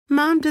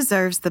Mom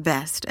deserves the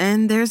best,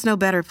 and there's no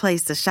better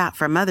place to shop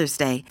for Mother's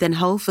Day than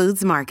Whole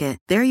Foods Market.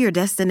 They're your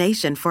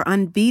destination for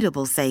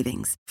unbeatable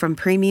savings, from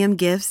premium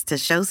gifts to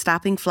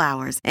show-stopping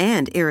flowers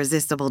and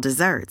irresistible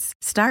desserts.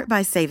 Start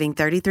by saving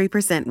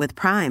 33% with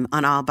Prime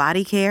on all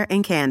body care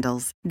and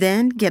candles.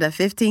 Then get a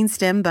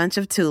 15-stem bunch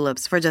of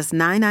tulips for just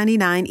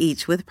 $9.99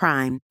 each with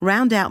Prime.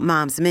 Round out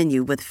Mom's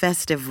menu with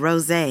festive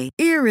rosé,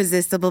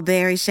 irresistible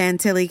berry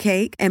chantilly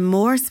cake, and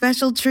more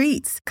special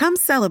treats. Come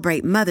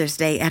celebrate Mother's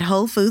Day at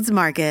Whole Foods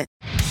Market.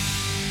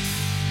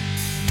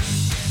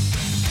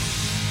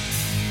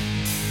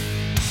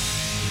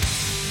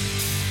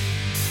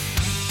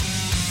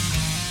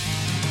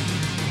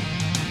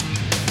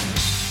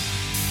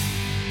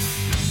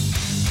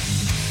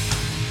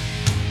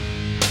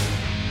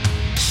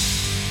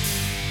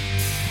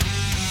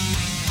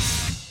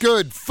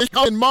 Good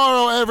freaking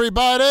morrow,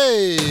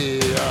 everybody.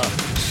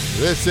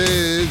 This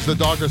is The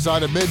Darker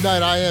Side of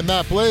Midnight. I am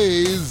Matt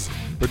Blaze,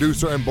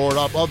 producer and board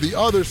up of The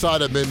Other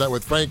Side of Midnight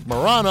with Frank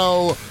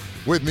Morano.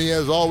 With me,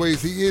 as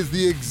always, he is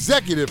the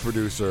executive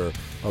producer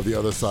of The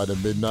Other Side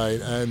of Midnight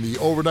and the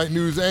overnight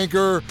news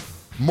anchor,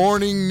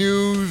 morning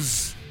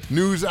news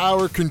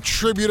hour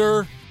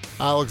contributor.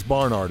 Alex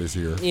Barnard is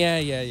here.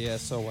 Yeah.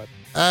 So what?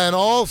 And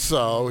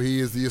also, he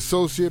is the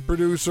associate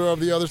producer of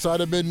The Other Side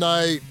of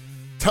Midnight,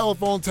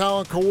 telephone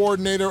talent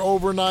coordinator,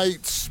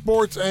 overnight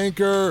sports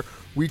anchor.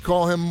 We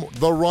call him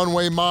the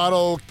runway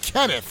model,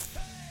 Kenneth.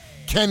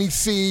 Kenny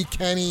C,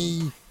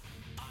 Kenny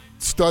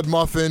Stud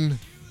Muffin.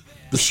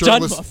 The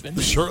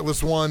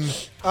shirtless one.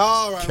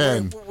 All right,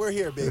 Ken. we're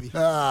here, baby.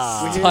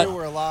 Ah. We're here,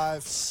 we're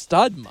alive.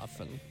 Stud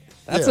Muffin.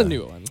 That's a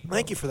new one.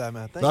 Thank you for that,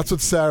 man. That's what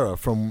Sarah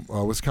from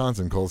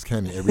Wisconsin calls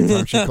Kenny every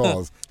time she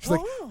calls. She's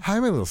like, hi,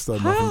 my little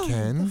Stud Muffin,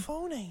 Ken. The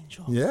phone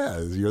angel. Yeah,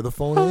 you're the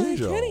phone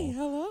angel. Kenny,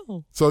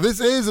 hello. So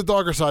this is The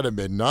Darker Side of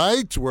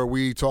Midnight, where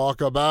we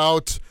talk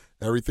about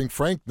everything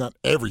Frank, not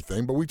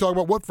everything, but we talk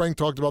about what Frank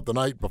talked about the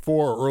night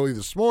before or early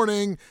this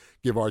morning,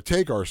 give our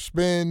take, our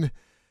spin,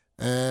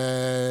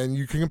 and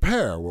you can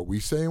compare what we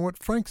say and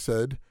what Frank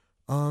said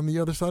on The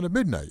Other Side of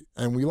Midnight.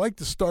 And we like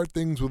to start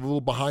things with a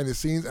little behind the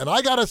scenes, and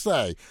I got to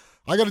say,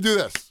 I got to do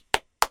this.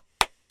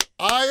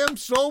 I am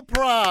so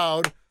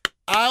proud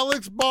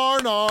Alex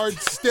Barnard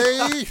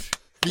stayed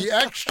the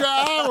extra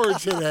hour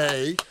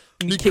today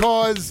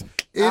because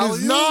it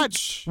is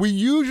not. We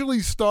usually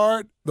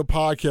start the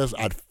podcast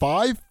at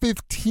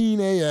 5:15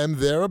 a.m.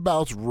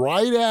 thereabouts,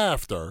 right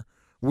after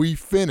we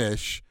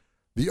finish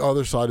The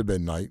Other Side of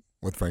Midnight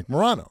with Frank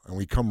Morano, and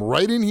we come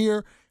right in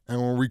here and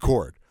we'll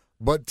record.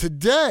 But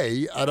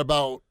today at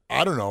about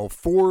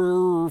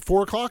 4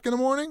 o'clock in the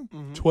morning,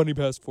 20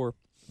 past 4.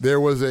 there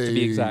was a. To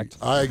be exact.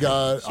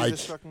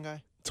 This fucking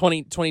guy?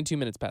 22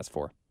 minutes past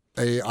 4.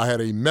 I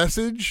had a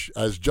message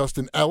as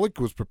Justin Ellick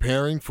was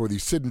preparing for the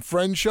Sid and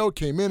Friends show,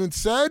 came in and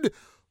said,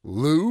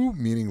 Lou,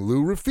 meaning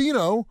Lou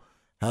Ruffino,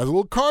 has a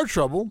little car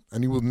trouble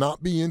and he will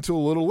not be in till a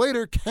little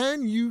later.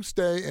 Can you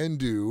stay and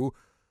do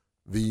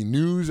the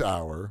news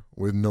hour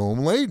with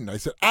Noam Laden? I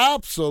said,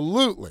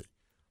 absolutely.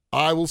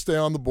 I will stay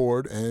on the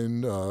board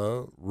and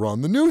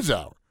run the news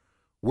hour,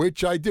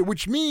 which I did,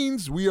 which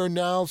means we are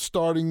now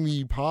starting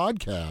the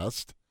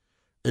podcast.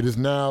 It is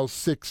now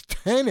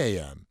 6:10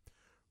 a.m.,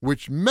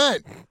 which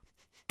meant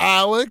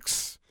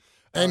Alex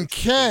and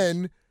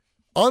Ken,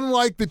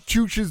 unlike the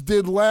Chooches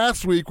did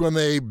last week when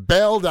they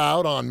bailed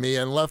out on me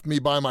and left me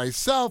by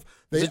myself,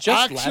 they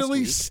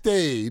actually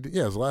stayed.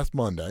 Yeah, it was last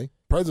Monday.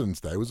 President's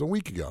Day was a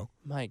week ago.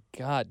 My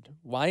God.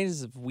 Why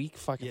does the week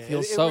fucking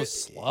feel so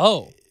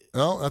slow?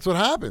 No, that's what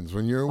happens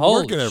when you're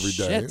Holy working every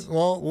day. shit.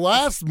 Well,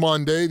 last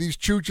Monday, these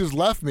Chooches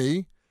left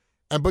me,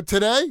 but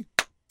today,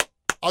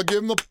 I'll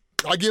give them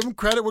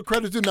credit where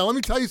credit's due. Now, let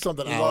me tell you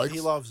something, Alex. He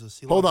loves us.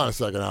 Hold on a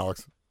second,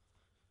 Alex.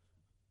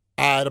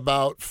 At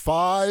about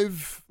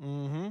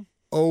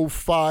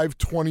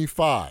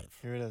 5:05:25,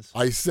 Here it is.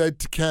 I said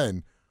to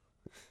Ken,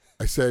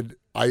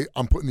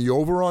 I'm putting the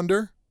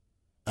over-under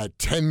at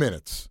 10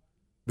 minutes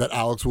that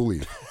Alex will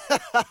leave.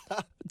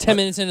 10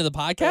 minutes into the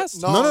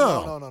podcast?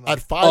 No. At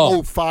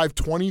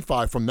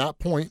 5:05:25, from that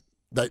point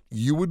that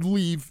you would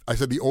leave, I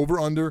said the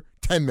over-under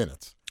 10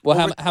 minutes.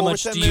 Well, how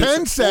much do you...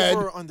 Ken said...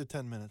 Over or under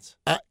 10 minutes?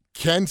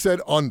 Ken said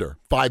under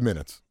 5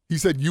 minutes. He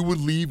said you would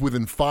leave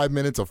within 5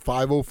 minutes of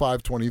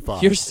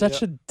 5:05:25. You're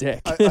such a dick.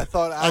 I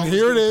thought Alex and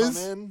here it was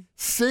is, come in,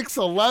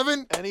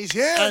 6:11, and he's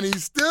here. and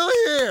he's still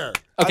here.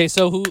 Okay,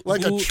 so who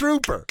a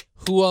trooper.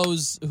 Who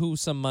owes who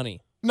some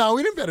money? No,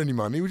 we didn't bet any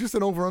money. It was just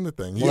an over-under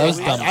thing. Well, that was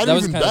dumb. I that didn't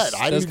was even kinda, bet.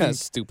 That was kind of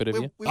stupid of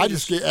you. I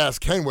just asked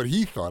Ken what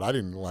he thought. I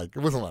didn't it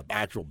wasn't an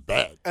actual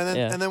bet.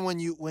 And then when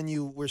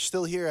you were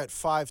still here at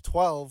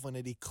 5:12 when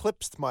it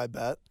eclipsed my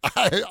bet,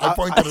 I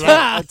pointed it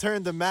out. I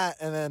turned to Matt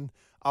and then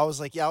I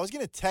was like, I was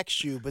gonna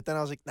text you, but then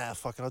I was like, nah,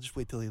 fuck it, I'll just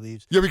wait till he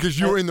leaves. Yeah, because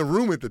you were in the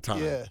room at the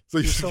time. Yeah, so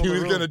you he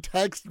was going to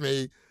text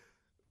me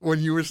when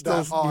you were still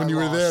I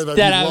were there that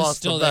That he I was lost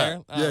still the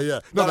bet. there? Yeah.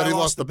 No, that he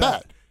lost the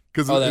bet.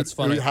 Because that's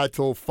funny. we had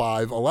till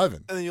 5:11.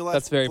 And then you left.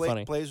 That's very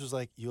funny. Blaze was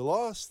like, you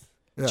lost.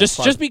 Yeah,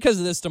 just because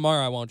of this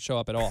tomorrow, I won't show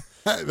up at all.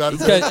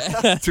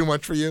 That's too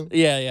much for you.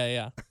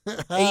 Yeah.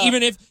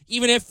 even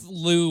if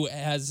Lou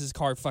has his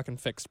car fucking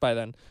fixed by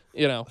then,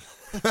 you know.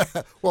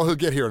 Well, he'll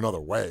get here another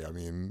way. I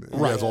mean,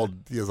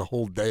 he has a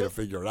whole day to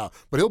figure it out.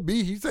 But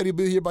he said he'll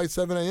be here by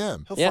 7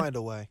 a.m. He'll find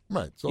a way.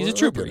 Right. So He's a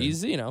trooper.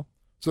 He's, you know.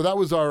 So that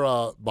was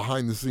our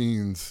behind the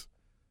scenes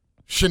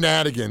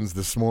shenanigans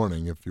this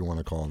morning, if you want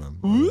to call them.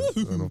 I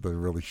don't know if they're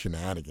really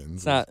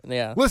shenanigans.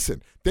 Yeah.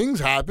 Listen, things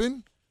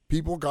happen.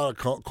 People got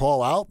to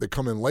call out. They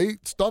come in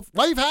late.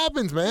 Life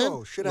happens, man.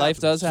 Oh, shit Life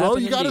happens. does happen. So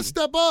you got to indeed.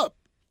 step up.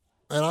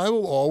 And I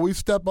will always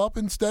step up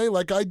and stay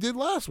like I did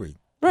last week.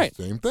 Right.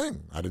 Same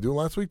thing. I had to do it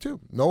last week, too.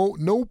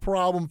 No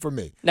problem for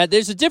me. Now,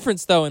 there's a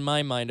difference, though, in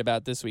my mind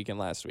about this week and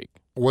last week.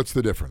 What's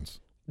the difference?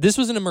 This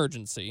was an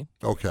emergency.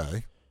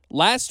 Okay.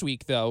 Last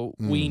week, though,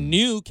 we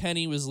knew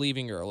Kenny was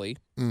leaving early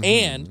Mm-hmm.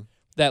 and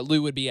that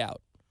Lou would be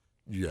out.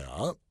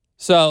 Yeah.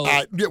 So,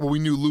 Well, we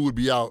knew Lou would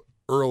be out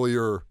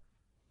earlier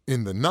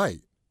in the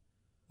night.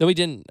 no, we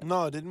didn't.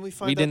 No, didn't we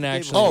find We out didn't the day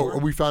actually. before? Oh,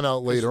 we found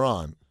out later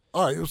on.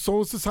 All right,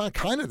 so it's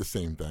kind of the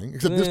same thing,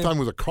 except this time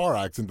was a car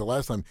accident. The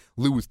last time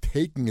Lou was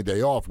taking a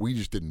day off, we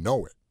just didn't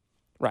know it.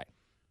 Right.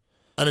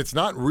 And it's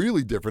not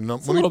really different.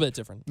 It's a little bit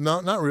different. No,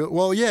 not really.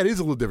 Well, yeah, it is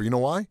a little different. You know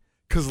why?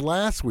 Because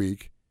last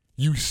week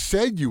you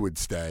said you would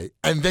stay,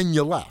 and then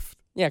you left.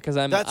 Yeah, because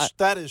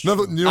That is true.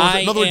 In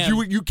other words,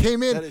 you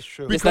came in. That is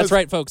true. Yes, that's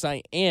right, folks.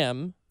 I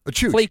am A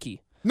chooch.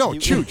 flaky. No, He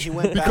chooch.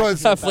 went back-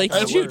 Because he went back Flaky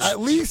to chooch.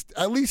 work.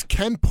 at least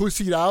Ken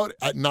pussied out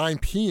at 9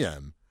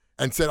 p.m.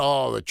 and said,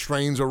 "Oh, the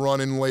trains are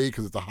running late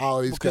because it's a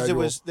holiday Because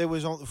schedule." there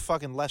was only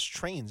fucking less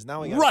trains.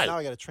 Now I got Right. Now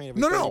I got to train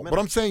every No, 30 no, minutes. but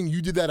I'm saying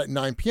you did that at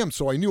 9 p.m.,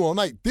 so I knew all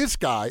night. This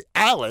guy,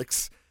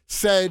 Alex,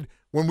 said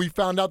when we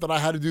found out that I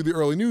had to do the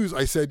early news,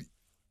 I said,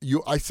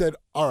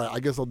 all right, I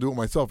guess I'll do it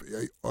myself.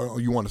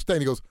 You want to stay?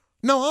 And he goes,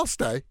 no, I'll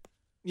stay.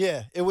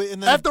 Yeah. And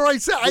then, After I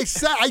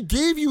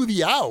gave you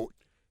the out,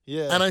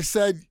 yeah. and I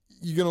said,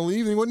 you going to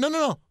leave? And he went,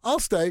 no, I'll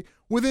stay.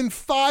 Within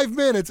 5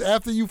 minutes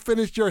after you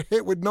finished your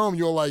hit with Noam,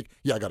 you were like,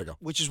 yeah, I got to go.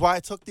 Which is why I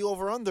took the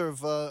over-under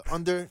of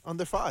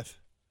under 5.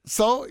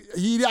 So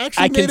he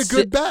actually made a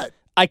good bet.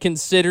 I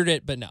considered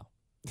it, but no.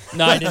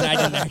 No, I didn't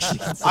actually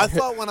consider I it.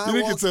 thought when I You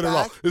didn't walked consider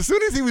back, it all. As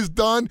soon as he was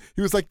done,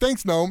 he was like,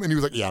 thanks, Noam. And he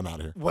was like, yeah, I'm out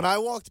of here. when I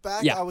walked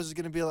back, Yeah. I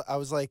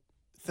was like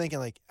thinking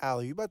like, Al,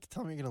 are you about to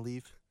tell me you're gonna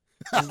leave?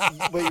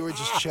 But you were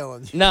just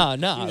chilling. No, I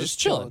You were was just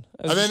chilling.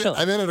 I was And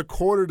just then at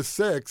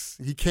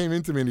 5:45, he came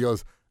into me and he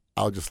goes,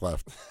 Al just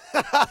left.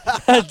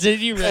 chilling. Did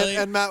you really?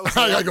 And Matt was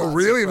like, I I'm go, not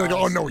really? And I go,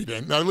 oh, surprised. no, he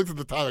didn't. And I looked at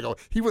the time. I go,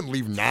 he wouldn't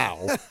leave now.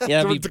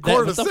 yeah, It's a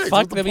quarter to what the 6. fuck?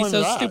 What's the That'd be point so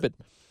of that? stupid.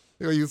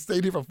 You know, you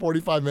stayed here for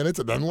 45 minutes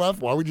and then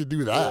left? Why would you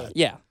do that?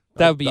 Yeah,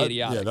 that would be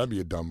idiotic. Yeah, that'd be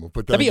a dumb move.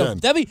 But then That'd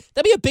again,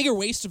 be a bigger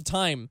waste of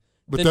time.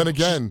 But than then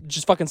again-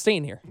 just fucking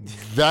staying here.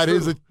 that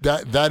is a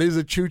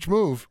chooch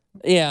move.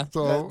 Yeah.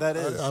 So That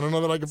is. I don't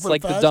know that I can It's put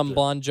like it the past dumb you.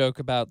 blonde joke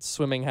about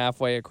swimming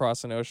halfway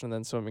across an ocean and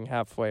then swimming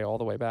halfway all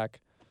the way back.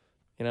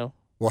 You know?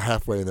 Well,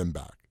 halfway and then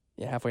back.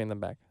 Yeah, halfway and then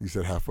back. You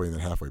said halfway and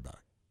then halfway back.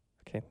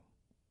 Okay.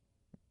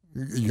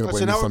 You Oh, going to so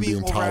blame now this we're on being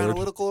being over tired?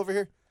 analytical over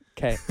here.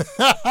 Okay.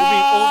 We're being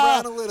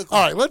over analytical.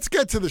 All right, let's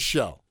get to the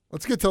show.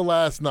 Let's get to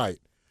last night.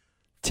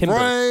 Timber.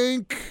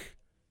 Frank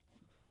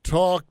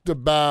talked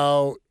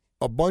about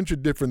a bunch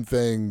of different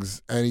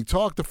things, and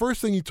the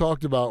first thing he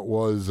talked about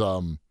was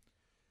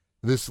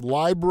this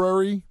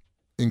library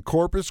in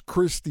Corpus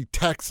Christi,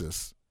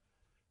 Texas,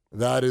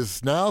 that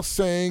is now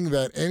saying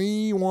that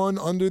anyone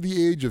under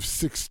the age of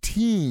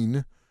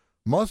 16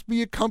 must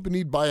be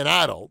accompanied by an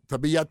adult to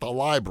be at the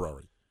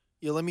library,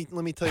 Yeah, let me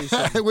tell you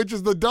something. which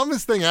is the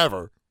dumbest thing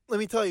ever. Let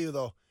me tell you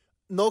though,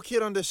 no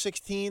kid under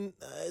 16,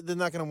 they're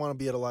not gonna want to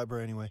be at a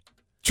library anyway.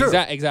 Sure.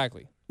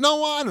 Exactly.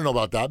 No, I don't know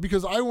about that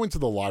because I went to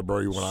the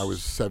library when I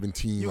was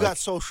 17. You like- got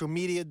social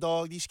media,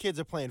 dog. These kids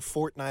are playing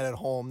Fortnite at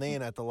home. They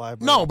ain't at the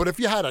library. No, but if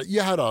you had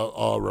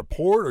a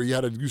report or you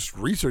had to do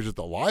research at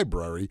the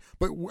library,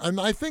 and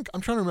I think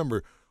I'm trying to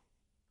remember,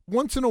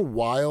 once in a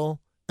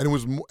while,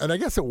 and I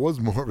guess it was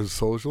more of a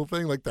social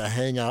thing, like to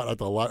hang out at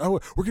the library.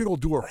 Oh, we're gonna go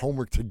do our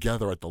homework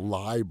together at the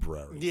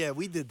library. Yeah,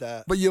 we did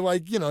that. But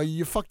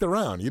you fucked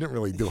around. You didn't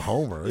really do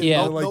homework.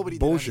 Yeah. You were like Nobody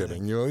did bullshitting.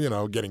 anything. You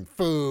know, getting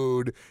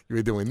food. You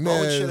were doing this.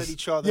 Throwing shit at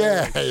each other,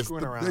 Yeah, like, it's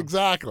screwing around.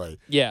 exactly.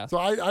 Yeah. So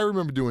I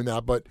remember doing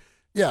that, but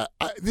yeah,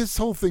 this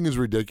whole thing is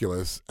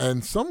ridiculous.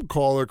 And some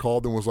caller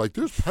called and was like,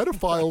 "There's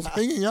pedophiles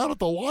hanging out at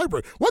the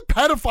library." What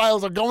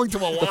pedophiles are going to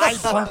a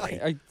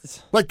library?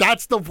 Like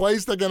that's the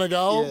place they're gonna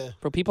go? Yeah.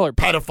 Bro, people are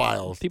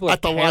Pedophiles People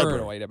at are the paranoid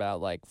library.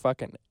 about like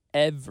fucking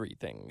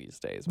everything these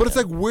days. But it's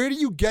man. like, where do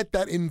you get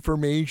that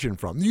information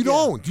from? You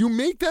don't. You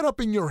make that up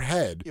in your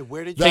head. Yeah,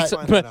 where did you That-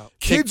 find that out?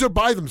 Kids are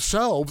by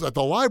themselves at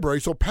the library,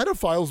 so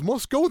pedophiles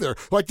must go there.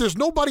 Like, there's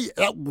nobody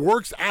that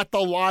works at the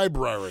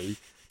library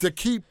to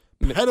keep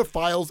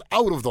pedophiles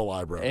out of the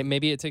library. Hey,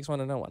 maybe it takes one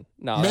to know one.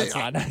 No, May- that's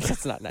not.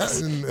 That's not nice.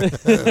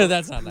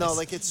 That's not nice. No,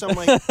 like it's some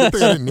like I think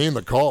I didn't name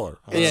the caller.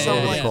 I don't It's know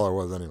some who like- the caller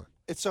was anyway.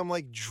 it's some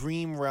like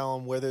dream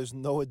realm where there's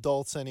no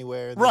adults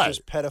anywhere. There's Right.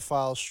 just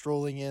pedophiles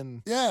strolling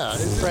in. Yeah,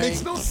 it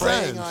makes no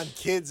preying sense. on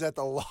kids at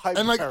the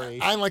library.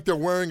 And like they're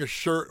wearing a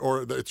shirt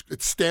or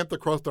it's stamped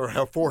across their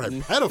forehead,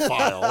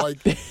 pedophile.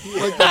 like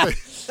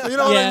you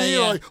know what I mean?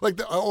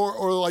 Yeah.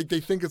 Or like they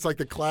think it's like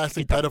the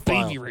classic Get the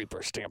pedophile. baby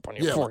raper stamp on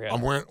your Yeah, forehead.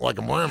 I'm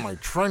wearing my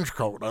trench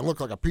coat. And I look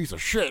like a piece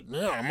of shit.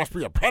 Yeah, I must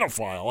be a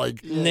pedophile.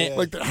 Like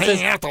they're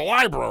hanging out the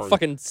library.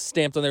 Fucking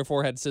stamped on their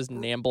forehead says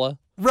NAMBLA.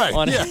 Right.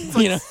 On Yeah. it, It's,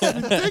 like, you know?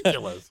 it's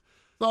ridiculous.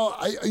 So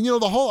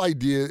the whole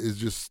idea is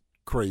just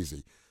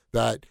crazy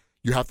that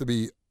you have to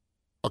be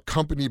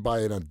accompanied by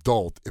an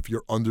adult if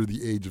you're under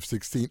the age of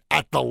 16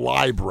 at the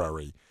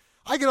library.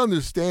 I can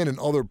understand in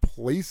other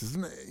places,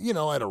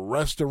 at a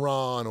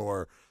restaurant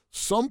or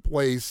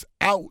someplace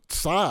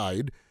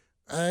outside.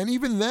 And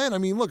even then, I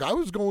mean, look, I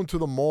was going to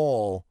the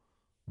mall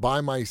by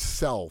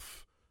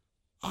myself.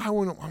 I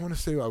want to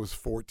say I was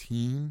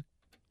 14.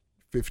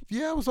 15.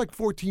 Yeah, I was like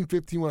 14,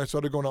 15 when I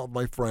started going out with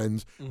my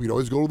friends. We'd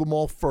always go to the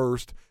mall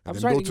first and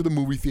then go to the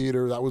movie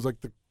theater. That was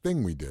like the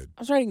thing we did.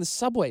 I was riding the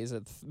subways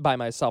by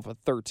myself at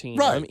 13.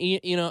 Right. I mean,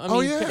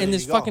 yeah. in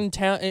this There you fucking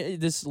town,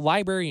 this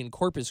library in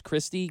Corpus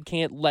Christi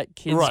can't let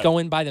kids Right. go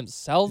in by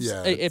themselves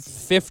Yeah, at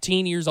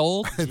 15 years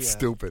old. It's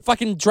stupid.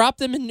 Fucking drop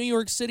them in New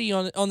York City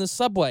on the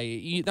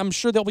subway. I'm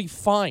sure they'll be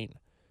fine.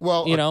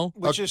 Well,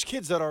 Which there's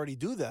kids that already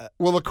do that.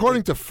 well,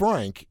 according to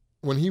Frank,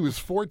 when he was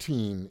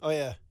 14, Oh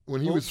yeah.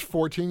 when he was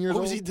 14 years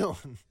What old, was he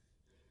doing?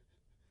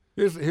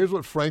 here's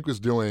what Frank was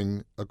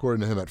doing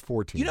according to him at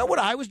 14. You know what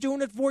I was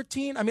doing at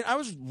 14? I mean, I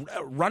was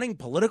running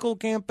political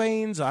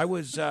campaigns. I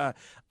was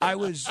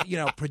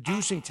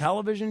producing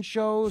television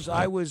shows.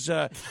 I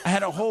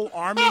had a whole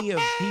army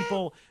of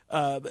people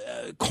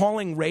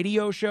calling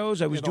radio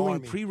shows. I was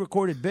doing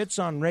pre-recorded bits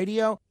on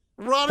radio.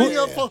 Running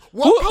what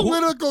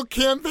political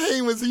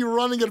campaign was he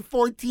running at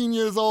 14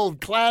 years old?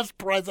 Class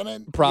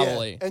president?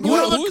 Probably. And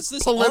Who is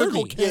this political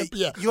army? camp?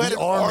 You had the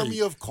an army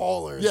of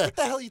callers. Yeah. What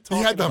the hell are you talking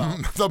He had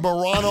about? the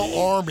Morano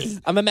army.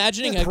 I'm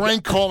imagining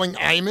Prank calling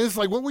Imus?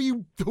 Like, who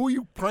are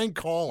you prank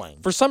calling?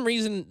 for some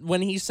reason,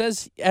 when he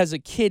says as a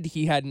kid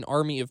he had an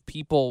army of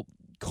people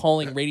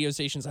calling radio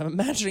stations, I'm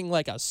imagining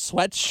like a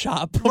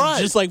sweatshop of Right.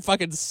 just like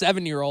fucking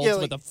 7-year-olds Yeah,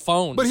 like- with a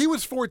phone. But he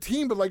was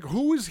 14, but like,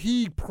 who is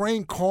he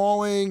prank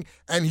calling?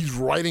 And he's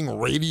writing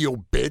radio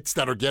bits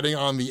that are getting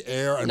on the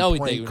air and No,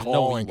 prank he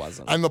calling.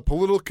 wasn't. And the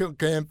political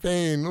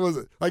campaign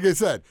was, like I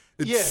said,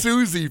 it's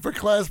Susie for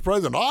class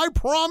president. I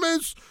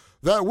promise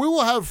that we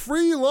will have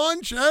free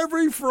lunch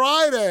every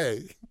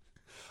Friday.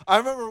 I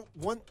remember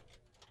one.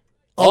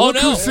 Oh, look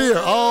no. who's here.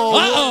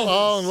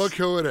 Uh-oh. Oh, look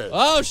who it is.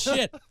 Oh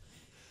shit!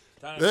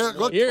 There,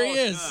 look, Here he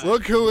is.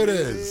 Look who it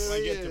is.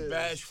 I get to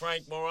bash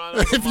Frank Morano.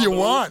 If you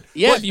want.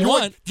 Yeah, Wait, if you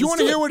want. Do you want Let's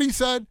to do hear it. what he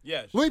said?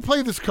 Yes. Let me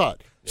play this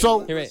cut. So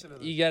Here, wait,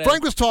 you gotta.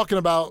 Frank was talking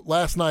about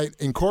last night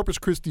in Corpus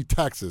Christi,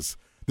 Texas.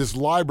 This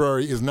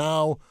library is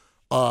now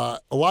a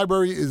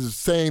library is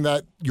saying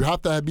that you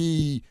have to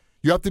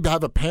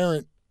have a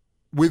parent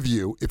with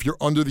you if you're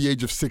under the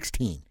age of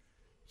 16.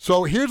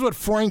 So here's what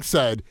Frank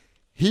said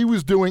he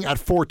was doing at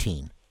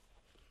 14.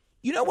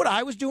 You know what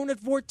I was doing at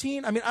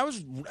 14? I mean, I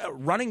was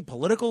running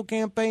political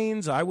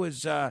campaigns. I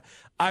was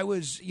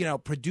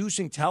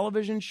producing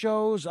television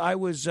shows. I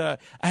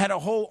had a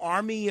whole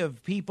army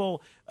of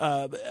people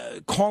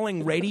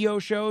calling radio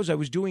shows. I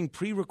was doing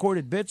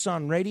pre-recorded bits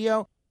on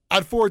radio.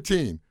 At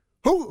 14.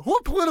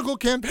 What political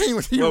campaign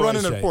was he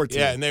running at 14?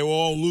 Yeah, and they were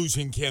all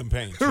losing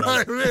campaigns.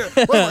 Right, Right,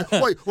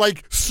 yeah. Wait,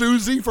 like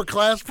Susie for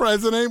class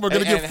president? We're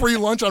going to give free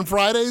lunch on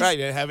Fridays? right,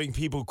 and having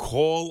people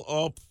call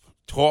up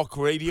talk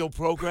radio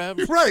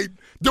programs. Right.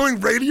 Doing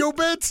radio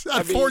bits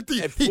at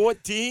 14. At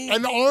 14?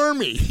 An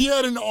army. He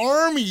had an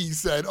army, he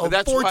said, of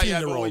That's why I've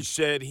 14-year-olds. always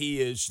said he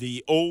is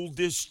the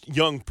oldest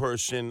young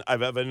person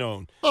I've ever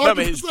known. 100%.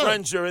 Remember, his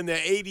friends are in their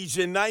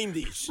 80s and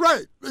 90s.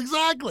 Right,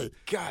 exactly.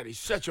 God, he's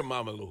such a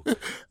mamaloo.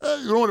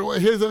 You know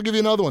what? I'll give you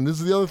another one. This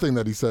is the other thing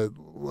that he said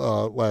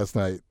last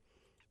night.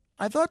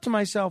 I thought to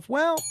myself,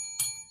 well,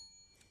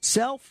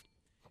 Self,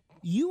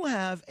 you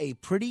have a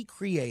pretty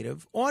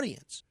creative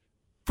audience.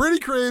 Pretty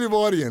creative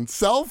audience.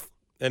 Self?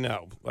 And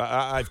no,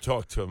 I've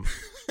talked to him.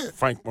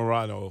 Frank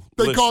Morano.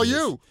 They call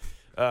listeners.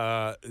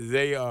 you.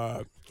 They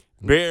are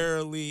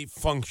barely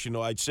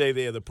functional. I'd say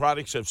they are the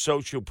products of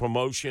social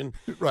promotion.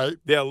 Right.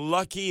 They're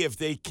lucky if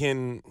they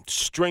can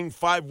string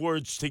 5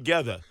 words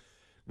together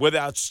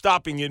without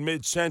stopping in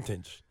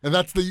mid-sentence. And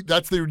that's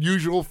the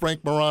usual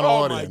Frank Morano Oh,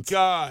 audience. my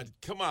God.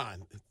 Come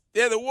on.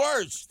 They're the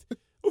worst.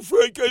 Oh,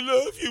 Frank, I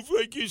love you.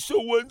 Frank, you're so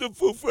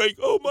wonderful, Frank.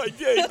 Oh, my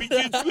day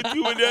begins with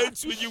you and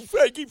ends with you.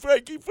 Frankie,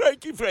 Frankie,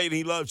 Frankie, Frankie.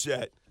 He loves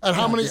that. And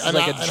how many? This is and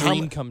like how- a and how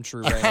dream ma- come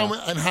true and right how now.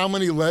 ma- And how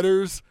many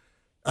letters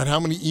and how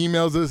many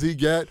emails does he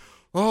get?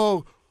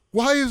 Oh,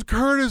 why is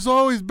Curtis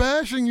always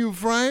bashing you,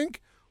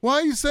 Frank? Why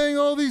are you saying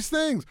all these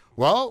things?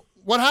 Well,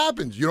 what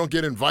happens? You don't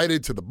get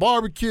invited to the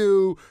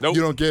barbecue. Nope.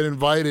 You don't get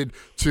invited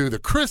to the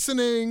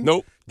christening.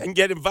 Nope. And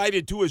get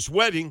invited to his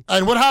wedding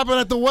And what happened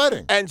at the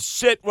wedding? and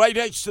sit right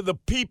next to the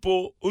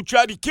people who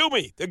tried to kill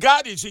me, the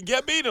Gottis and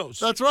Gambinos.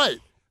 That's right.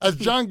 As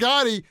John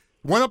Gotti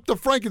went up to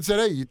Frank and said,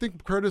 "Hey, you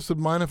think Curtis would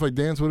mind if I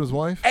dance with his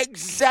wife?"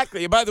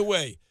 Exactly. And by the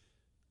way,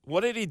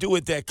 what did he do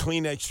with that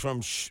Kleenex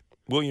from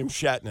William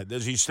Shatner?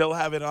 Does he still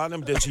have it on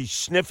him? Does he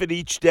sniff it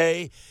each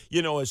day?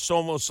 You know, it's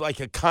almost like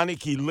a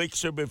conic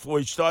elixir before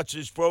he starts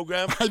his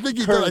program. I think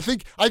he does.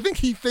 I think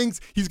he thinks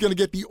he's going to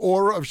get the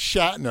aura of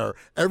Shatner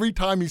every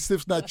time he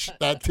sniffs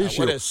that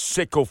tissue. What a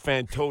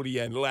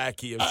sycophantodian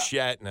lackey of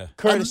Shatner.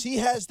 Curtis, he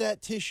has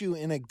that tissue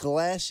in a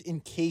glass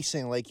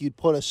encasing like you'd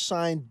put a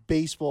signed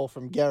baseball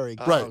from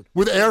Gehrig. Right,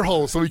 with air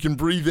holes so he can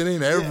breathe it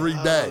in every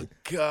day. Oh,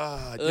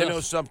 God. You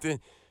know something?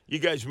 You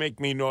guys make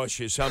me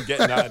nauseous. I'm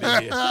getting out of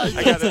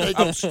here.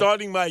 I'm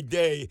starting my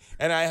day,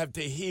 and I have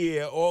to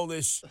hear all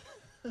this.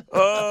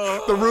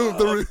 The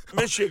room.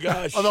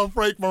 Michigan. About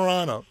Frank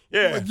Morano.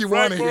 Yeah, Like you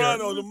Frank wanna hear.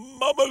 Morano, the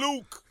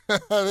Mamaluke.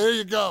 There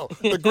you go.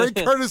 The great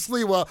Curtis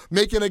Lewa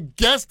making a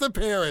guest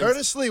appearance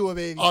Curtis Lewa,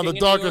 baby. on the King of New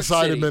darker York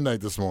side of City.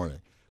 midnight this morning.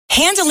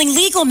 Handling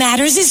legal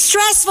matters is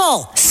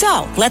stressful.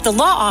 So, let the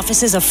law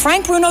offices of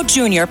Frank Bruno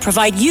Jr.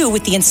 provide you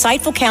with the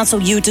insightful counsel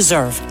you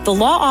deserve. The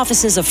law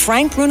offices of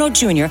Frank Bruno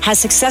Jr. has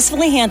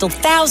successfully handled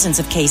thousands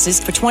of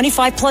cases for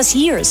 25 plus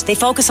years. They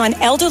focus on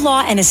elder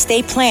law and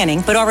estate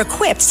planning, but are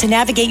equipped to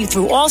navigate you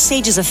through all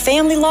stages of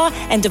family law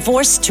and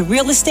divorce to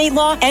real estate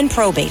law and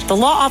probate. The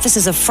law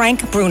offices of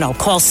Frank Bruno.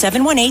 Call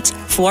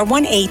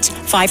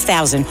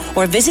 718-418-5000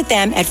 or visit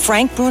them at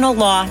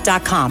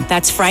frankbrunolaw.com.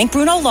 That's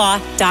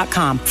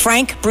frankbrunolaw.com.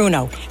 Frank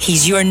Bruno.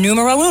 He's your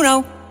numero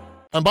uno.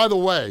 And by the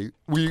way,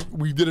 we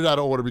did it out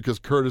of order because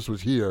Curtis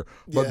was here,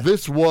 but Yeah.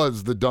 this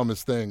was the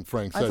dumbest thing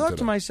Frank said I thought today.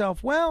 to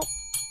myself, well,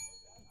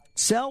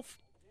 self,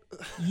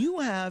 you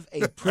have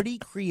a pretty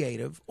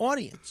creative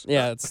audience.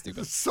 Yeah, that's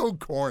stupid. It's so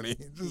corny.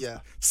 Just Yeah.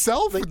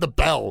 Self with the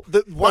bell.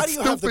 Why That do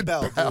you have the stupid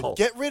bell, dude?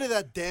 Get rid of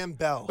that damn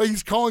bell. Like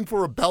he's calling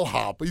for a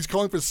bellhop. He's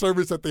calling for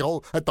service at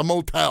the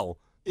motel.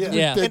 Yeah.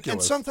 Yeah. And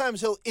Ridiculous.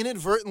 sometimes he'll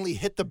inadvertently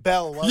hit the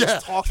bell while yeah,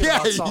 he's talking yeah,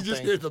 about you something.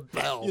 just hear the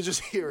bell. You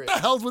just hear it. What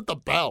the hell's with the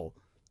bell?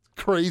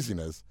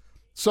 Craziness.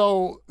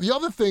 So the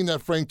other thing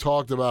that Frank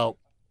talked about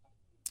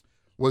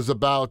was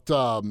about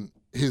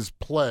his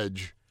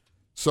pledge.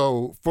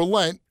 So for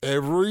Lent,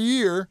 every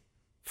year,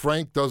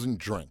 Frank doesn't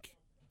drink,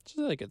 Which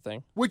is a good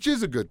thing. which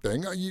is a good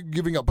thing. You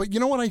giving up. But you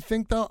know what I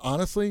think, though?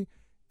 Honestly,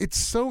 it's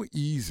so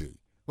easy.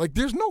 Like,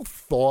 there's no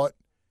thought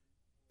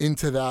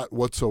into that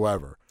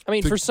whatsoever. I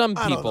mean, To- for some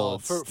I don't people, know.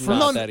 it's For not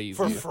none- that easy.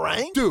 For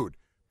Frank? Dude,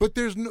 but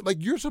there's no, like,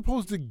 you're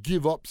supposed to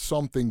give up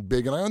something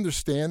big, and I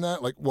understand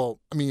that. Like, well,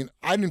 I mean,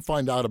 I didn't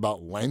find out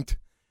about Lent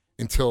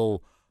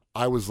until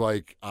I was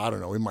like, I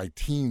don't know, in my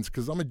teens,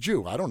 because I'm a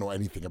Jew. I don't know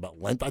anything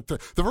about Lent. The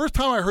first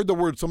time I heard the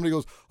word, somebody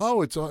goes,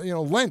 "Oh, it's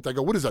Lent." I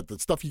go, "What is that? The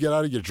stuff you get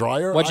out of your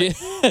dryer?" What'd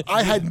you?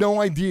 I had no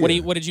idea.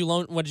 What did you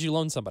loan? What did you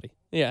loan somebody?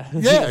 Yeah.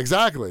 Yeah,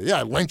 exactly. Yeah,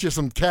 I lent you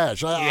some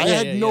cash. I Yeah,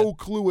 had yeah, no yeah.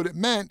 clue what it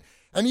meant,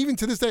 and even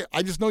to this day,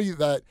 I just know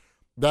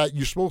that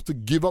you're supposed to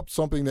give up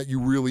something that you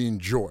really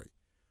enjoy.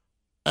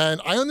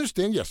 And I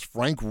understand, yes,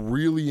 Frank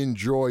really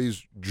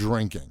enjoys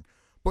drinking.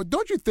 But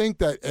don't you think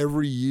that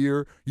every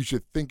year you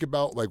should think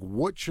about, like,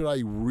 what should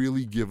I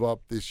really give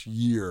up this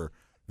year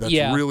that's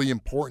Yeah. really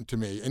important to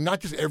me? And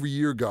not just every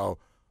year go,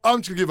 I'm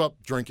just going to give up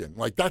drinking.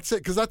 Like, that's it.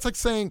 Because that's like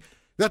saying,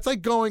 that's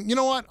like going, you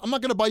know what? I'm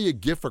not going to buy you a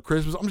gift for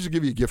Christmas. I'm just going to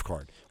give you a gift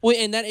card. Well,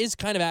 and that is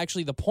kind of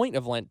actually the point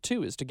of Lent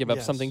too, is to give up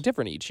Yes. something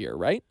different each year,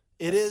 right?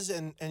 It is,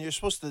 and you're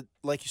supposed to,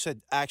 like you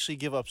said, actually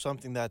give up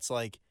something that's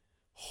like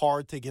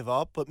hard to give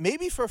up. But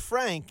maybe for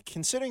Frank,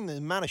 considering the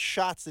amount of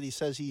shots that he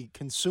says he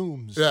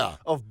consumes Yeah.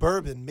 of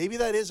bourbon, maybe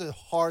that is a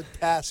hard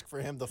task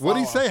for him to follow. What do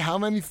you say? How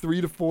many?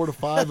 3 to 4 to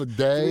 5 a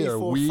day 3, or 4,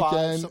 5,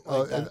 weekend? something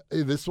like that.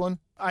 This one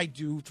I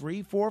do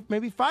 3, 4,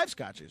 maybe 5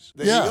 scotches.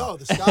 There Yeah. you go,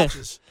 the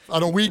scotches.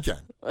 on a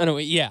weekend,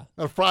 Anyway, yeah.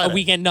 on a Friday, A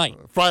weekend night.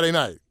 Friday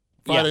night,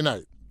 Yeah.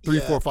 night. 3,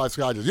 Yeah. 4, 5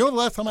 scotches. You know the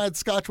last time I had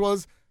scotch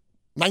was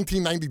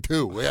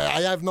 1992.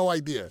 I have no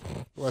idea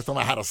the last time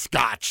I had a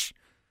scotch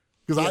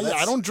because Yeah, I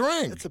that's- don't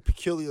drink. It's a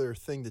peculiar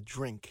thing to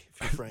drink,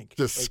 if you're Frank.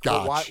 Just Like,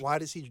 scotch. Why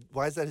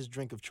is that his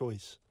drink of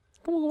choice?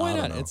 Well, why I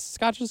don't not? know. It's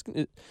Scotch.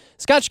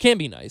 Scotch can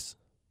be nice.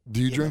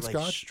 Do you Yeah, drink but,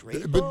 like, scotch?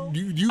 straight, But though?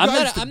 you I'm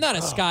guys. not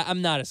a Scotch.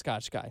 I'm not a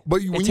Scotch guy.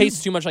 But when it you-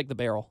 tastes too much like the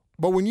barrel.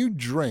 But when you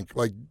drink,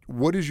 like,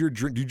 what is your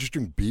drink? Do you just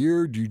drink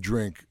beer? Do you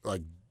drink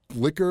like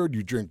liquor? Do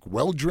you drink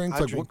well drinks?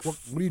 I Like drink what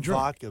do you drink?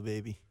 vodka,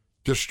 baby.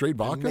 Just straight I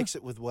vodka? mix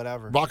it with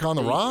whatever. Vodka on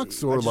the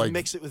rocks, I or just like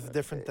mix it with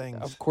different things.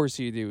 Of course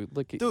you do.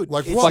 Look at Dude,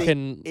 Like it's what?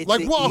 fucking it's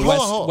Like the what? easy-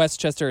 Hold on, hold on.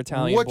 Westchester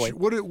Italian what?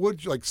 boy.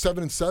 What? Like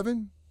 7 and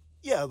 7?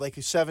 Yeah, like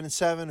a 7 and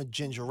 7, a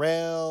ginger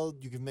ale.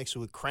 You can mix it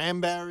with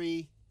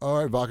cranberry. All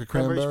right, vodka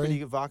Cranberry's cranberry. pretty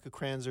good. Vodka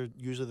crans are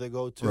usually the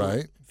go-to.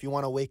 Right. If you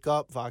want to wake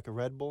up, vodka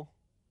Red Bull.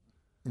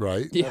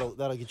 Right. Yeah.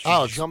 That'll get you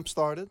Alex. jump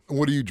started.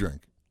 What do you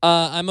drink?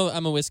 I'm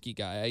a whiskey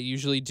guy. I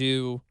usually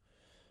do.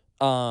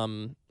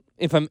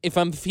 If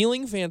I'm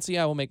feeling fancy,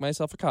 I will make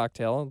myself a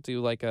cocktail. I'll do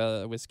like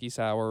a whiskey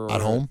sour or,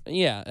 At home?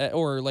 Yeah,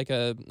 or like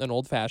an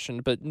old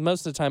fashioned. But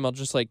most of the time, I'll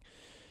just like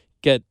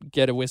get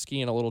a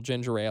whiskey and a little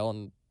ginger ale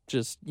and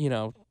just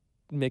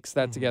mix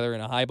that together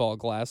in a highball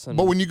glass. And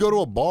But when you go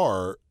to a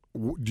bar,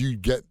 do you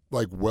get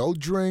like well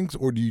drinks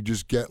or do you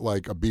just get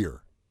like a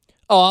beer?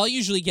 Oh, I'll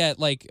usually get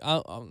like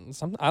I'll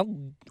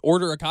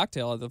order a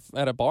cocktail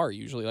at a bar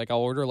usually. Like I'll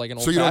order like an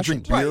old. So you don't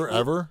drink fashioned. beer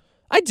ever?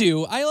 I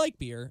do. I like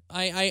beer.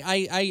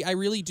 I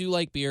really do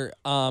like beer.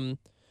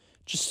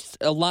 Just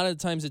a lot of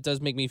times it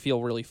does make me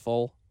feel really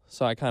full.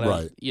 So I kind of,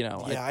 Right. Yeah,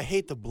 I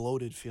hate the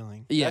bloated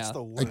feeling. Yeah. That's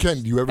the worst. And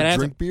Ken, do you ever And I have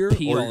drink to beer,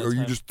 pee all the or you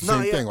time. just the No,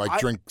 same yeah, thing, like I-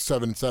 drink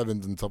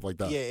 7-7s and stuff like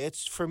that? Yeah,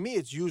 for me,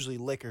 it's usually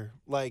liquor.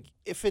 Like,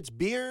 if it's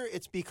beer,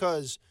 it's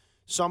because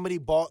somebody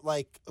bought,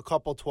 like, a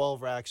couple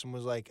 12 racks and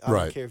was like, I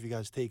Right. don't care if you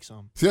guys take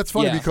some. See, that's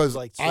funny Yeah. because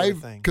Like, sort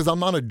of thing. because I'm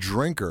not a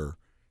drinker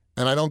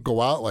and I don't go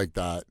out like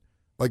that.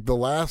 Like the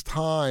last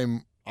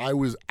time I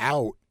was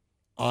out,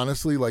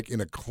 honestly, like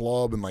in a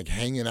club and like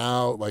hanging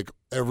out like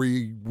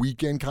every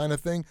weekend kind of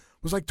thing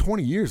was like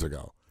 20 years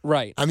ago.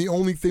 Right. And the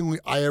only thing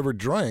I ever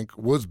drank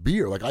was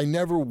beer. Like I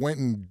never went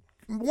and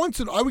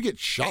I would get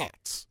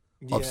shots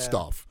of Yeah.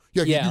 stuff.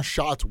 Yeah, Yeah. you do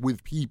shots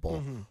with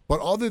people. Mhm.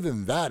 But other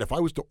than that, if I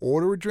was to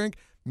order a drink,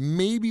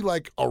 maybe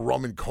like a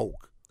rum and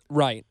Coke.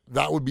 Right.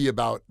 That would be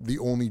about the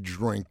only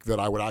drink that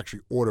I would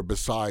actually order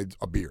besides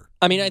a beer.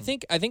 I mean, I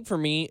think for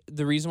me,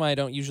 the reason why I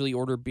don't usually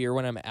order beer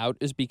when I'm out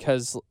is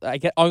because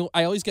I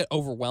always get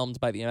overwhelmed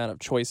by the amount of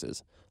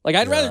choices. Like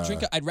I'd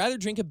rather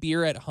drink a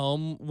beer at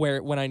home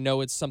when I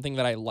know it's something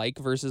that I like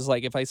versus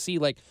like if I see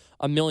like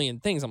a million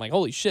things, I'm like,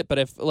 holy shit. But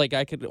if like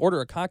I could order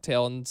a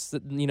cocktail and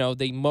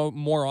they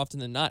more often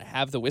than not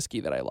have the whiskey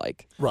that I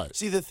like. Right.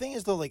 See, the thing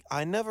is, though, like,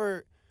 I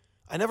never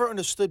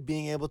understood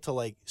being able to,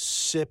 like,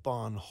 sip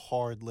on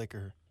hard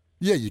liquor.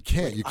 Yeah, you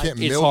can't. You can't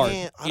it's milk. hard.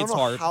 I don't It's know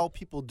hard. how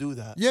people do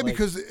that. Yeah, Like,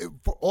 because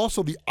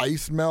also the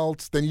ice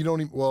melts. Then you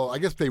don't even. Well, I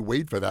guess they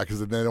wait for that because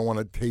then they don't want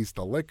to taste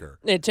the liquor.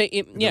 It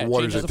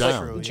waters changes it the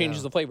down. flavor. It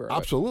changes the flavor. Of it.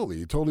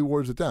 Absolutely, it totally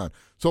waters it down.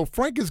 So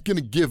Frank is going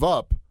to give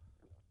up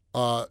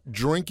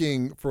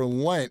drinking for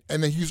Lent,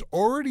 and then he's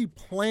already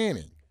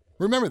planning.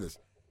 Remember this.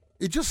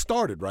 It just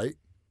started, right?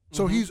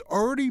 So he's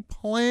already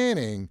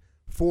planning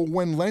for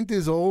when Lent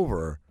is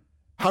over,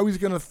 how he's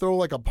going to throw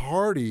like a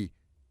party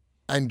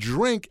and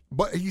drink.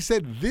 But he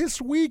said this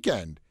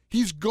weekend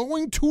he's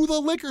going to the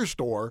liquor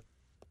store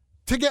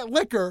to get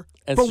liquor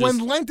It's for when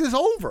just- Lent is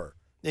over.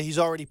 Yeah, he's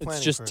already planning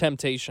It's just for it.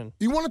 temptation.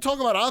 You want to talk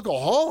about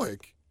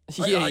alcoholic?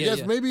 Yeah, I yeah, guess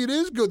yeah. maybe it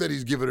is good that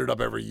he's giving it up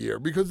every year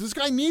because this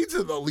guy needs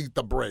it at least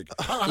a break.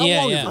 How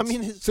Yeah, long yeah. is it? I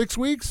mean, his 6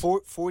 weeks?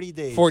 40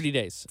 days. 40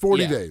 days.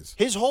 40 Yeah. days.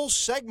 His whole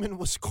segment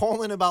was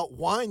calling about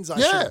wines I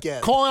Yeah, should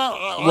get. calling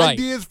out Right.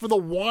 ideas for the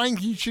wine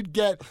he should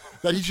get,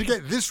 that he should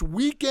get this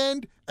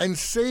weekend and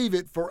save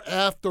it for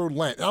after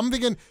Lent. And I'm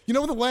thinking, you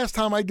know the last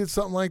time I did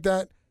something like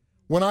that?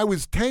 When I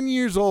was 10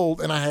 years old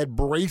and I had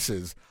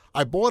braces,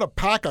 I bought a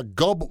pack of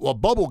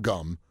bubble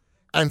gum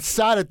and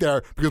sat it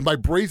there because my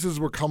braces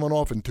were coming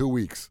off in 2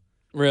 weeks.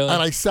 Really?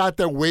 And I sat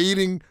there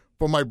waiting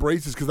for my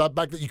braces because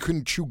back then you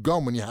couldn't chew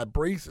gum when you had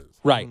braces.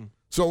 right.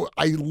 So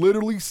I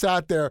literally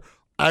sat there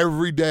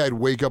every day. I'd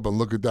wake up and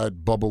look at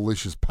that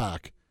Bubblicious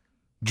pack,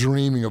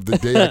 dreaming of the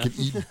day I could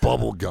eat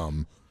bubble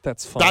gum.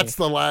 That's funny. That's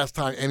the last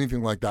time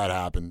anything like that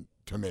happened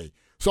to me.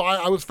 So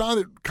I was found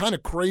it kind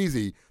of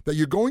crazy that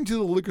you're going to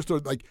the liquor store.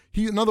 Like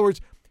in other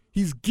words,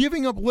 he's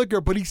giving up liquor,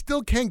 but he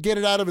still can't get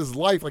it out of his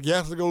life. Like he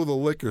has to go to the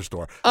liquor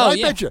store. Oh, I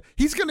yeah. bet you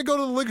he's going to go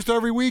to the liquor store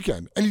every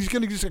weekend, and he's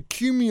going to just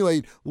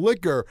accumulate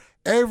liquor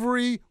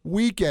every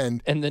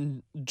weekend. and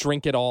then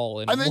drink it all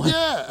in And then one,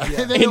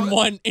 and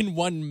then in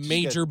one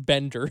major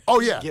bender.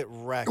 oh yeah, Get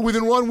wrecked.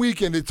 within one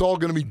weekend, it's all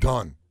going to be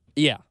done.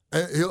 Yeah.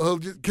 And he'll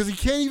just because he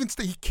can't even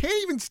stay. He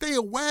can't even stay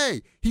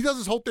away. He does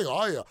this whole thing.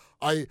 Oh yeah,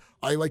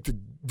 I like to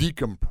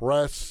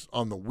decompress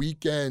on the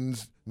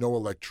weekends. No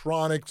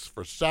electronics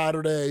for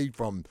Saturday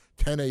from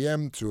 10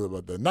 a.m. to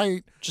about the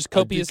night. Just I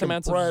copious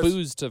amounts of decompress.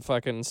 booze to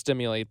fucking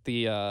stimulate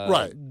the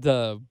Right.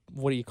 the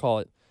what do you call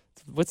it?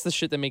 What's the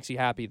shit that makes you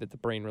happy that the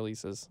brain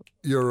releases?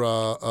 Your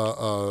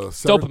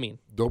Dopamine.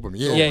 Dopamine.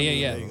 Yeah, Yeah,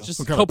 yeah. you go. Just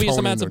Some kind of copious tonin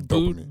amounts or of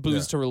dopamine,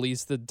 booze yeah. to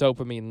release the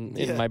dopamine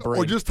in Yeah. my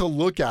brain. Or just to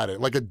look at it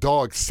like a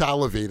dog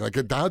salivating, like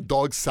a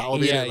dog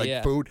salivating Yeah, at like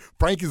yeah. food.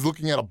 Frank is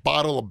looking at a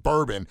bottle of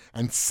bourbon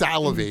and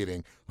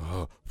salivating.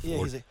 Yeah,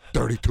 he's like-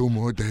 32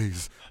 more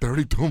days.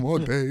 32 more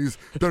days.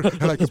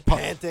 And like just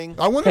panting.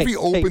 I wonder if he Hey,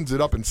 opens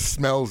it up and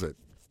smells it.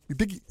 You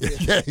think?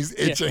 Yeah, he's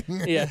itching.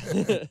 Yeah.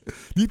 Do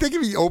you think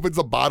if he opens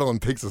a bottle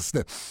and takes a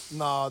sniff?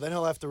 No, then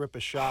he'll have to rip a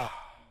shot.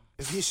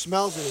 If he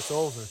smells it, it's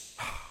over.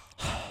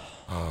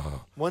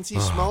 Once he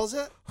smells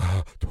it,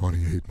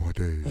 28 more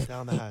days.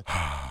 down the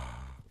hatch.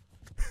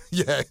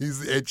 Yeah,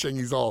 he's itching.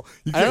 He's all.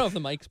 You I don't know can't- if the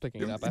mic's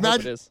picking it up. I hope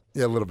Imagine- it is.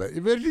 Yeah, a little bit.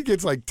 Imagine he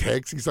gets like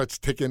ticks. He starts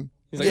ticking.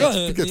 He's like,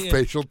 he gets yeah.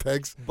 facial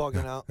ticks.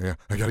 Bugging out. Yeah,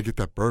 I gotta get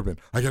that bourbon.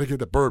 I gotta get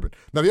that bourbon.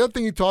 Now the other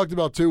thing he talked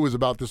about too was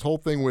about this whole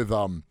thing with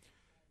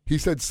he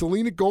said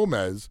Selena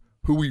Gomez,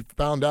 who we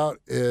found out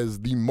is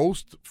the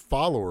most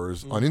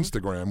followers on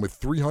Instagram with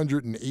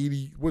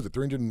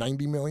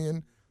 390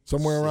 million,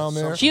 somewhere around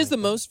there. She has the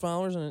most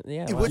followers on it.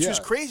 Yeah. wow. Which Yeah. was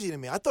crazy to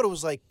me. I thought it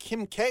was like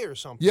Kim K or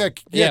something. Yeah,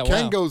 Yeah,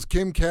 Ken wow. goes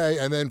Kim K,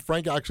 and then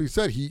Frank actually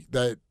said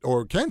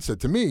Ken said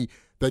to me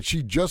that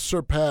she just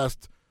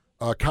surpassed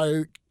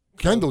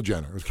Kendall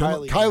Jenner. It was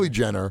Kylie Kylie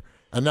Jenner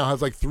and now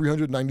has like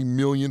 390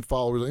 million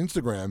followers on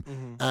Instagram,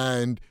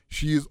 and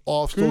she is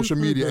off social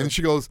media, and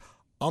she goes,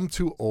 I'm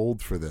too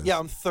old for this. Yeah,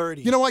 I'm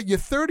 30. You know what? You're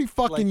 30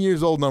 fucking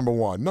years old, number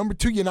one. Number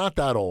two, you're not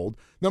that old.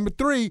 Number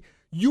three,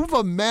 you've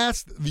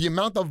amassed the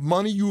amount of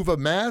money you've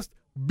amassed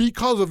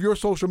because of your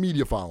social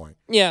media following.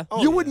 Yeah.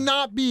 You would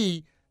not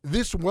be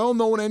this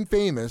well-known and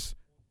famous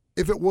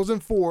if it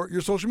wasn't for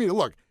your social media.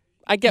 Look,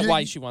 I get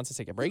why she wants to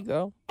take a break,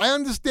 though. I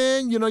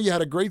understand, you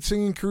had a great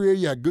singing career,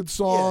 you had good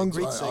songs.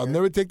 great I'll singer.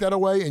 never take that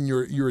away, and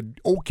you're an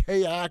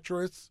okay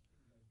actress.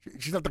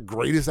 She's not the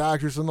greatest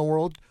actress in the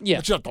world. Yeah.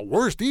 But she's not the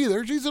worst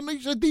either. She's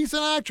a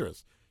decent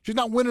actress. She's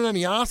not winning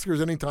any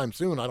Oscars anytime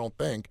soon, I don't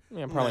think.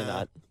 Yeah, probably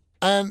not.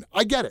 And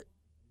I get it.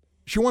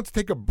 She wants to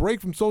take a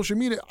break from social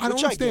media. I don't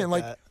Which I get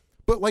understand. that.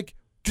 But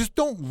just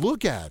don't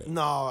look at it.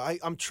 No,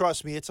 I'm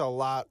trust me, it's a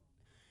lot.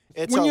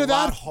 It's When a you're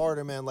lot that-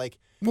 harder, man. Like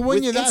Well, when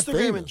with you're that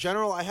Instagram in famous.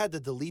 general, I had to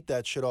delete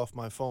that shit off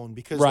my phone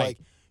because Right. like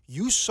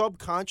you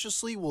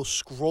subconsciously will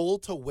scroll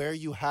to where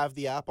you have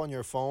the app on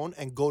your phone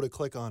and go to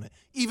click on it,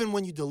 even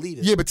when you delete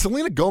it. Yeah, but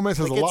Selena Gomez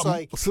has Like, a it's lot.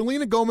 like-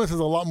 Selena Gomez has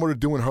a lot more to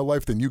do in her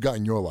life than you got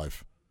in your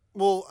life.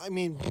 Well, I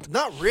mean,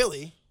 not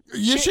really.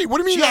 Yeah, what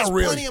do you mean she not has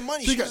really? plenty of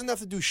money. She got- doesn't have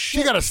to do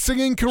shit. She got a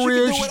singing can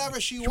career. do whatever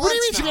she What do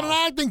you mean wants she got an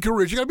now. acting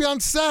career? She got to be on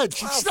set.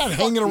 She's Oh, not fuck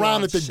hanging being around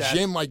on at the set.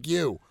 gym like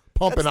you,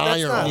 pumping That's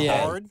iron. not all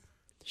Yeah. hard.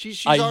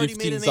 She's I already lift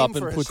made a things name up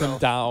for and put them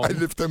herself. I down.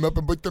 lift them up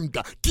and put them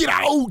down. Get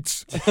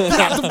out! Get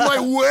out of my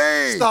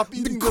way! Stop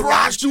eating the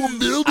crash to a roaches.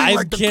 building I'm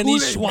like the Kenny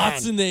Kool-Aid Man.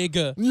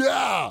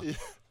 Schwarzenegger.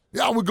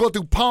 Yeah, we go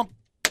to pump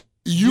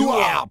you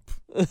up.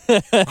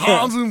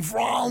 Hans and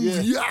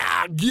Franz,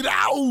 yeah, get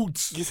out.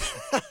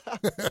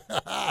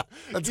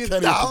 That's Get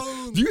Kenny.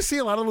 down. Do you see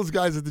a lot of those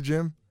guys at the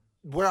gym?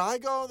 Where I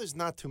go, there's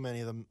not too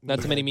many of them.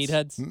 Not too many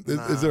meatheads.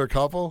 Is there a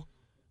couple?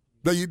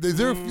 Is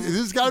there?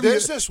 There's got to be.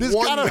 There's this There's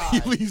one gotta guy. be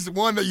at least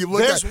one that you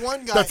look There's at.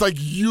 one guy- that's like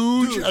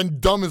huge Dude,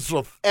 and dumb as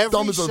a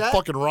every set-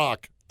 fucking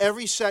rock.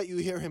 Every set, you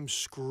hear him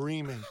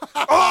screaming.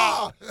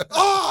 Ah!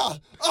 Ah!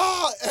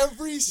 Ah!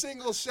 Every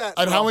single set.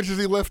 And how bro. much is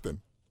he lifting?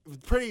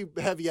 Pretty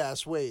heavy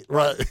ass weight.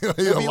 Right. He'll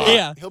be, A like, lot.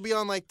 Yeah. he'll be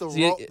on like the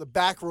See, the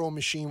back row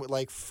machine with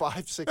like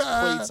 5-6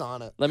 plates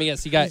on it. Let me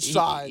guess. He got Each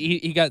side.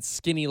 he got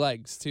skinny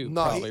legs too.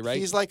 No, probably right.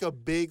 he's like a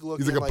big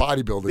looking. He's like a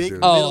bodybuilder big, dude.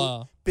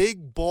 Oh.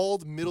 big,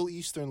 bald, Middle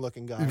Eastern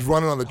looking guy. He's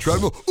running on the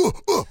treadmill.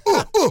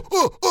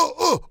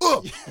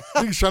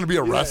 He's trying to be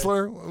a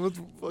wrestler.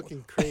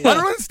 Fucking crazy. I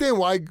don't understand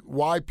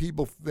why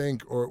people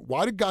think, or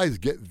why do guys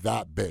get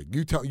that big?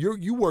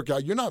 You work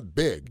out. You're not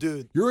big,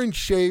 Dude. You're in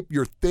shape.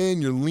 You're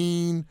thin. You're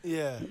lean.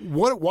 Yeah.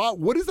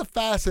 What is the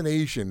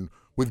fascination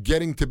with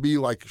getting to be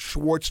like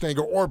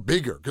Schwarzenegger or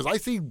bigger? Because I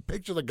see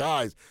pictures of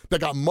guys that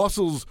got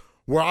muscles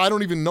where I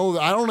don't even know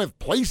that I don't have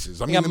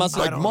places. I They mean, got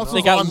muscles. like muscles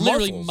They got on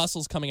literally muscles.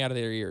 muscles coming out of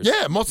their ears.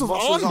 Yeah, muscles on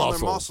Muscles on muscles.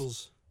 their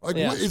muscles. Like,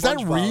 Yeah. is that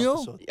SpongeBob real?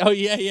 episode. Oh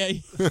yeah.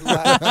 You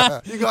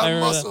I got remember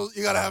muscles.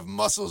 You got to have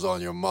muscles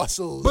on your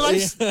muscles.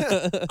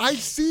 But I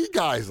see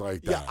guys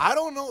like that. yeah, I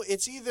don't know.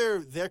 It's either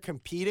they're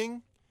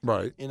competing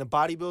Right. in a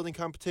bodybuilding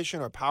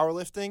competition or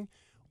powerlifting,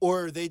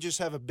 or they just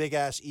have a big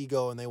ass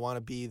ego and they want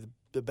to be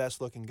the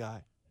best looking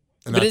guy.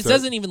 And But it that's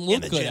doesn't even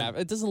look the good. gym.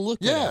 It doesn't look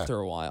good Yeah. after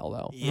a while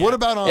though. Yeah. What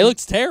about It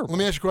looks terrible. Let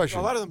me ask you a question.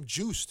 A lot of them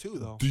juice too,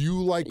 though. Do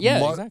you like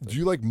Yeah, exactly. do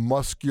you like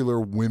muscular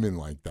women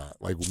like that?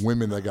 Like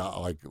women that got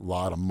like a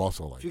lot of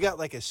muscle like If you got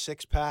like a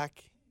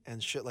 6-pack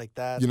and shit like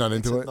that, You're not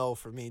it's into a it? No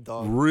for me, that?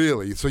 dog.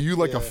 Really? So you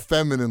like a Yeah.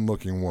 feminine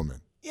looking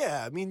woman?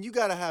 Yeah, I mean you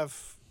gotta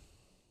have.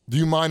 Do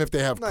you mind if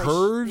they have Nice-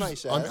 curves?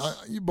 nice I'm-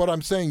 ass. but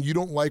I'm saying you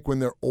don't like when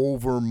they're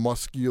over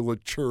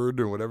musculatured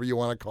or whatever you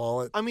want to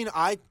call it. I mean,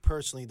 I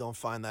personally don't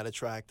find that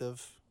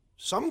attractive.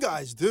 Some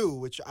guys do,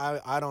 which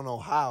I don't know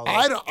how.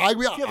 I don't. if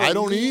you have I a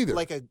don't lean- either.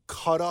 Like a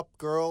cut up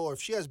girl, or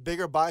if she has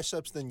bigger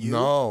biceps than you.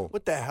 No.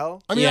 What the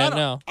hell? I mean, Yeah, I don't,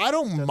 no. I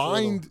don't That's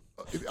mind.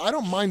 I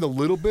don't mind a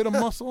little bit of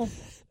muscle,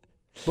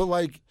 but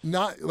like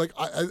not like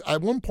at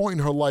one point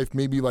in her life,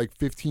 maybe like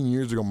 15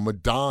 years ago,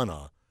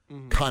 Madonna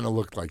Mm-hmm. kind of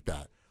looked like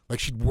that. Like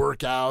she'd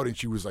work out and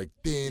she was like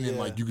thin and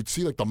Yeah. like you could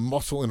see like the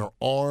muscle in her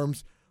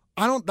arms.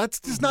 That's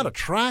just not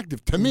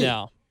attractive to me.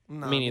 No.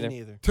 No, Me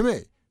neither. To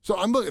me. So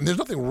I'm looking. There's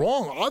nothing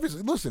wrong.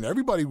 Obviously, listen.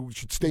 Everybody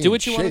should stay. Do in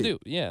what you shape. want to do.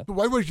 Yeah.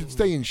 Everybody should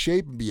stay in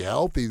shape and be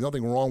healthy. There's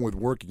nothing wrong with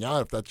working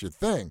out if that's your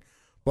thing.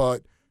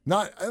 But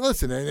not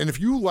listen. And if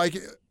you like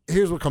it,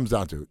 here's what it comes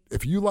down to.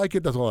 If you like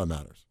it, that's all that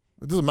matters.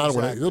 It doesn't matter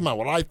what it doesn't matter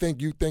what I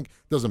think. You think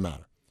doesn't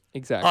matter.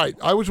 Exactly. All right.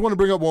 I just want to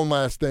bring up one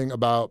last thing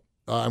about,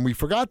 and we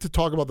forgot to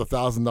talk about the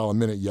 $1,000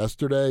 minute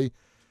yesterday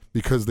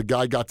because the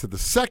guy got to the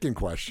second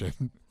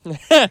question.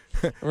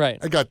 Right.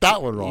 I got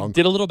that one You wrong.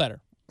 did a little better.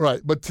 Right,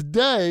 but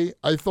today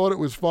I thought it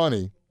was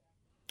funny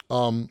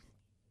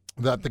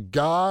that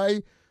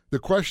the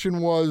question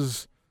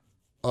was,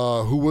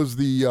 who was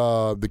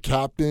the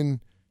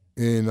captain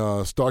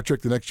in Star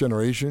Trek: The Next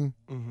Generation,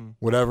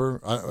 whatever.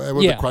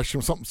 What Yeah. the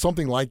question,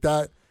 something like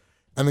that,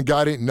 and the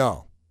guy didn't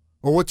know.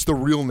 Or what's the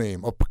real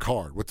name of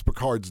Picard?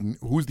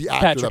 Who's the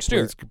actor Patrick that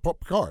Stewart. plays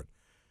Picard?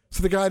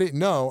 So the guy didn't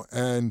know,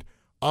 and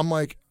I'm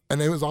like,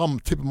 and it was on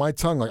the tip of my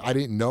tongue, like I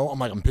didn't know. I'm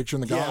like, I'm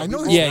picturing the guy. Yeah, I know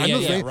we this. both- I know Yeah,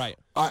 his yeah, name. right.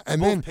 And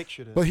Both then,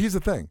 pictured it. but here's the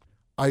thing.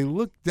 I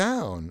look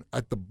down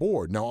at the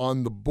board. Now,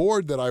 on the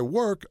board that I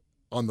work,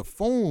 on the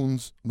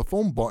phones, the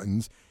phone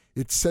buttons,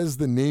 it says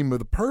the name of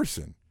the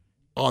person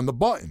on the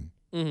button.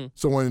 Mm-hmm.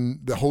 So when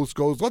the host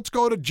goes, let's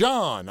go to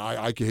John,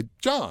 I can hit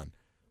John.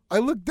 I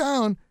look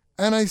down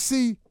and I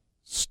see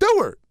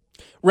Stewart.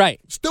 Right.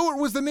 Stewart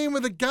was the name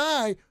of the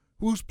guy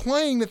who's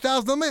playing the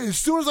 1,000 minutes. As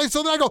soon as I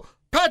saw that, I go,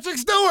 Patrick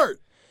Stewart.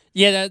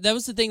 Yeah, that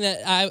was the thing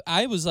that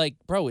I was like,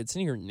 bro, it's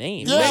in your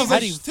name. Yeah,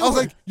 Like, I was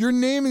like, your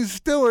name is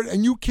Stewart,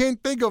 and you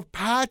can't think of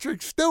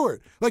Patrick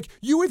Stewart. Like,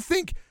 you would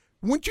think,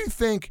 wouldn't you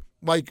think,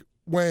 like,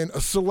 when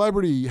a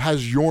celebrity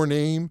has your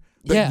name,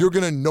 that you're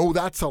going to know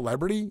that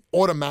celebrity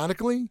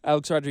automatically?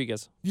 Alex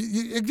Rodriguez.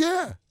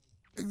 Yeah.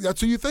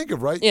 That's who you think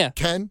of, right? Yeah.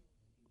 Ken?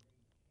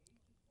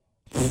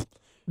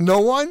 No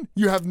one?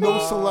 You have no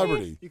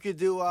celebrity. You could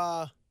do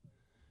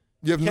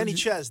You have Kenny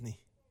Chesney.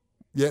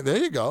 Yeah, there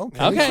you go.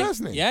 Kenny Okay.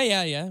 Chesney.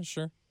 Yeah,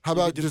 sure. How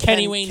about Do just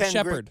Kenny Wayne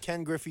Shepherd.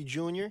 Ken Griffey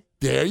Jr.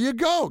 There you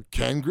go.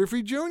 Ken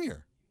Griffey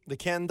Jr. The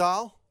Ken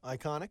doll,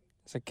 iconic.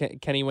 So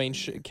Kenny Wayne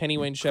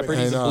Shepherd.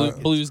 He's And, a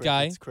blues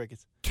guy.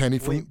 Crickets. Kenny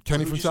Wait,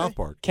 from who'd you South say?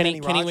 Park. Kenny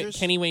Rogers?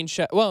 Wayne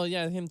Shepherd. Well,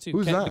 yeah, him too.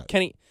 Who's that?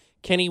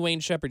 Kenny Wayne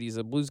Shepherd. He's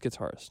a blues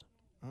guitarist.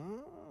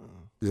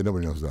 Yeah,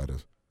 nobody knows who that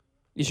is.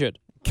 You should.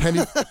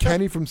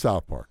 Kenny from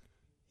South Park.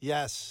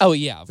 Yes. Oh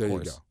yeah, of There you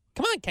course. go.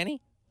 Come on,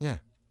 Kenny. Yeah,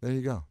 there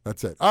you go.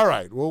 That's it. All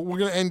right. Well, we're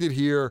going to end it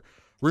here.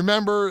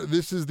 Remember,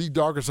 this is The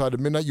Darker Side of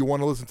Midnight. You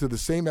want to listen to the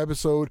same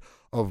episode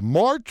of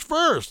March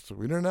 1st.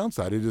 We didn't announce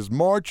that. It is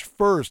March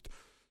 1st.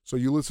 So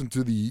you listen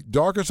to The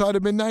Darker Side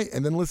of Midnight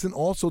and then listen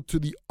also to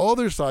The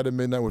Other Side of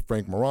Midnight with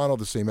Frank Morano,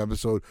 the same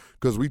episode,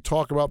 because we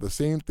talk about the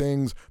same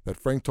things that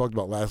Frank talked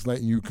about last night,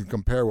 and you can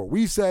compare what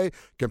we say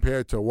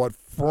compared to what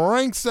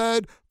Frank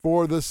said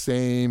for the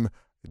same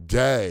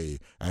day.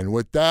 And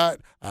with that,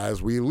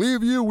 as we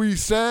leave you, we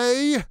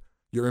say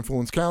your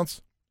influence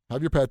counts.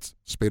 Have your pets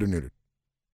spayed or neutered.